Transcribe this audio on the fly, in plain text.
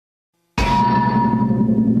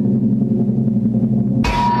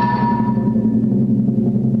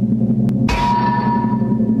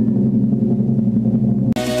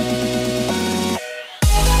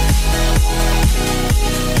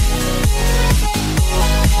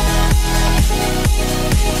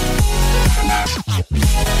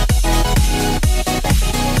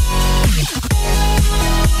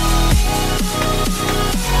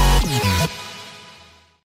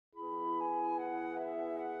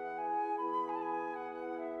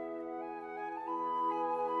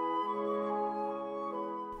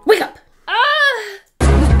Wake up!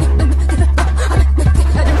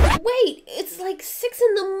 Wait, it's like 6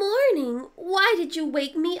 in the morning. Why did you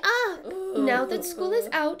wake me up? Now that school is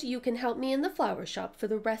out, you can help me in the flower shop for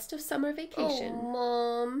the rest of summer vacation. Oh,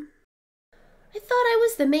 Mom. I thought I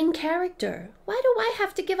was the main character. Why do I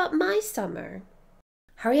have to give up my summer?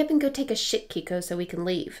 Hurry up and go take a shit, Kiko, so we can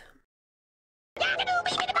leave.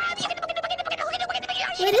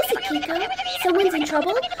 What is it, Kiko? Someone's in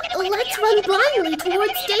trouble? Let's run blindly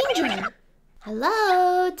towards danger.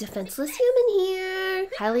 Hello, defenseless human here.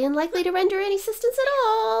 Highly unlikely to render any assistance at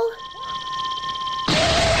all.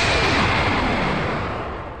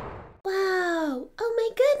 Wow, oh my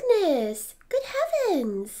goodness. Good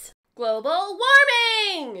heavens. Global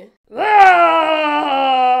warming!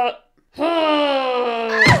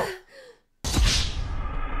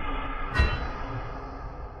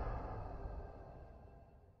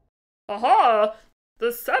 Aha!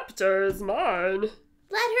 The scepter is mine.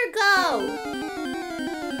 Let her go!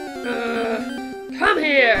 Come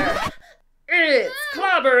here! It's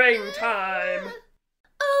clobbering time!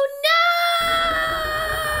 Oh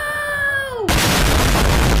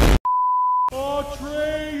no!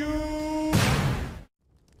 Atreyu!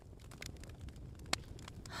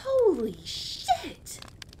 Holy shit!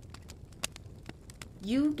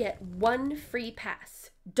 You get 1 free pass.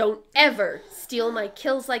 Don't ever steal my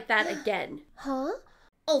kills like that again. Huh?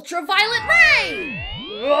 Ultraviolet ray!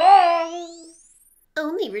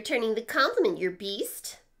 Only returning the compliment, your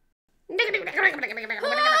beast.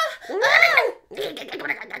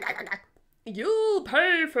 You'll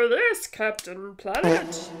pay for this, Captain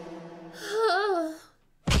Planet.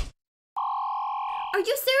 Are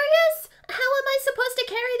you serious? How am I supposed to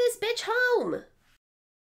carry this bitch home?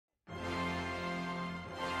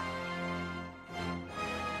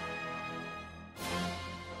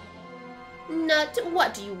 Nut,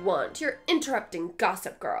 what do you want? You're interrupting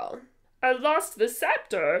Gossip Girl. I lost the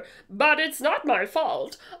scepter, but it's not my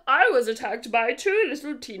fault. I was attacked by 2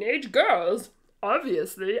 little teenage girls.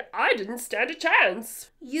 Obviously, I didn't stand a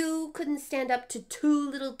chance. You couldn't stand up to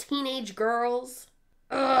 2 little teenage girls?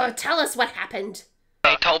 Tell us what happened.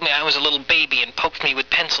 They told me I was a little baby and poked me with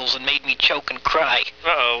pencils and made me choke and cry.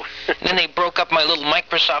 Uh-oh. Then they broke up my little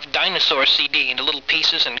Microsoft Dinosaur CD into little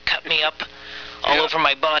pieces and cut me up all over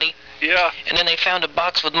my body. Yeah. And then they found a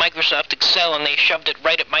box with Microsoft Excel and they shoved it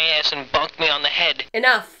right at my ass and bonked me on the head.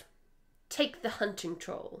 Enough! Take the hunting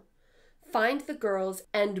troll. Find the girls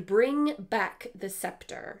and bring back the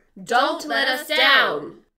scepter. Don't let us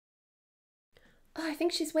down! Oh, I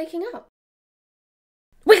think she's waking up.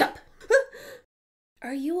 Wake up!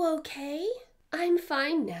 Are you okay? I'm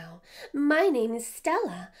fine now. My name is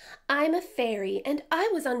Stella. I'm a fairy, and I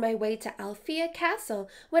was on my way to Alfea Castle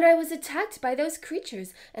when I was attacked by those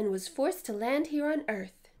creatures and was forced to land here on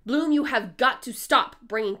Earth. Bloom, you have got to stop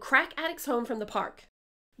bringing crack addicts home from the park.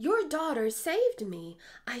 Your daughter saved me.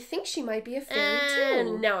 I think she might be a fairy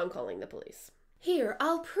too. Now I'm calling the police. Here,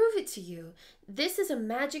 I'll prove it to you. This is a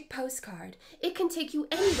magic postcard. It can take you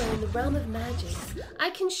anywhere in the realm of magic. I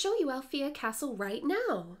can show you Alfea Castle right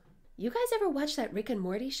now. You guys ever watch that Rick and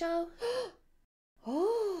Morty show?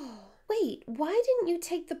 Oh, wait, why didn't you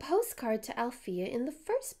take the postcard to Alfea in the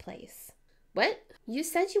first place? What? You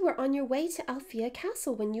said you were on your way to Alfea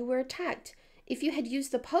Castle when you were attacked. If you had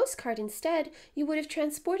used the postcard instead, you would have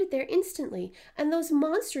transported there instantly, and those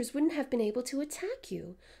monsters wouldn't have been able to attack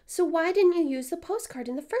you. So why didn't you use the postcard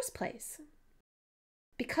in the first place?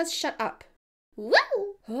 Because shut up.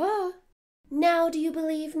 Whoa! Oh. Now do you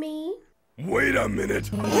believe me? Wait a minute.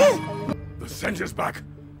 The scent is back.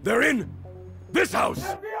 They're in this house.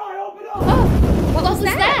 FBI, open up! Oh, what was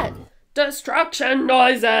that? Destruction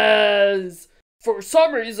noises! For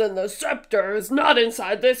some reason, the scepter is not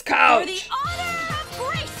inside this couch. For the honor of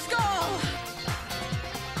Grayskull!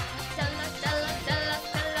 Stella, Stella, Stella,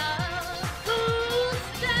 Stella. Ooh,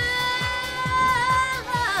 Stella,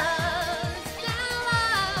 Stella.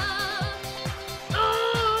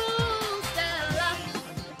 Ooh, Stella.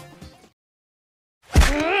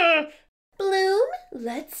 Bloom,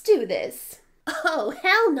 let's do this. Oh,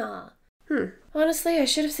 hell nah. Honestly, I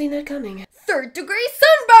should have seen that coming. 3rd-degree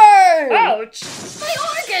sunburn! Ouch! My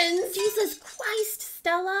organs! Jesus Christ,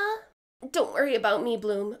 Stella! Don't worry about me,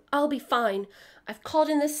 Bloom. I'll be fine. I've called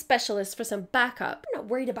in this specialist for some backup. I'm not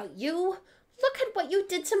worried about you. Look at what you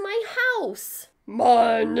did to my house.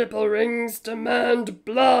 My nipple rings demand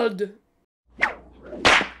blood.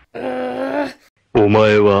 お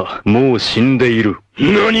前はもう死んでいる。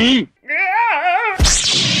何？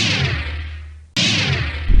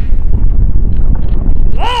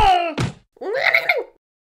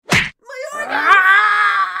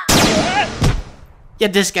 You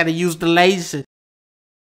just gotta use the laser.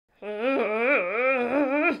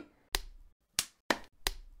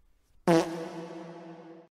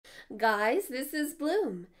 Guys, this is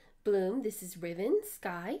Bloom. Bloom, this is Riven,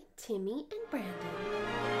 Sky, Timmy, and Brandon.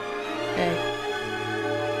 Hey.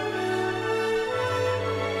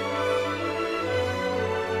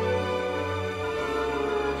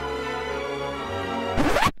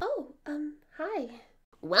 Hi.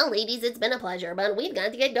 Well, ladies, it's been a pleasure, but we've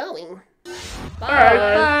got to get going.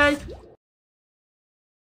 Bye.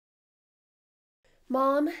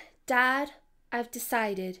 Mom, Dad, I've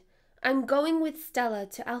decided. I'm going with Stella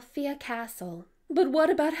to Althea Castle. But what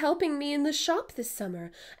about helping me in the shop this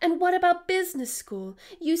summer? And what about business school?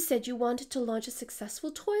 You said you wanted to launch a successful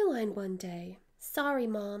toy line one day. Sorry,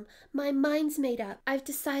 Mom. My mind's made up. I've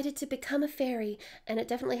decided to become a fairy, and it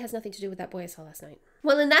definitely has nothing to do with that boy I saw last night.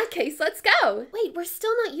 Well, in that case, let's go. Wait, we're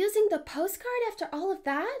still not using the postcard after all of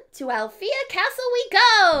that? To Althea Castle we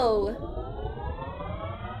go!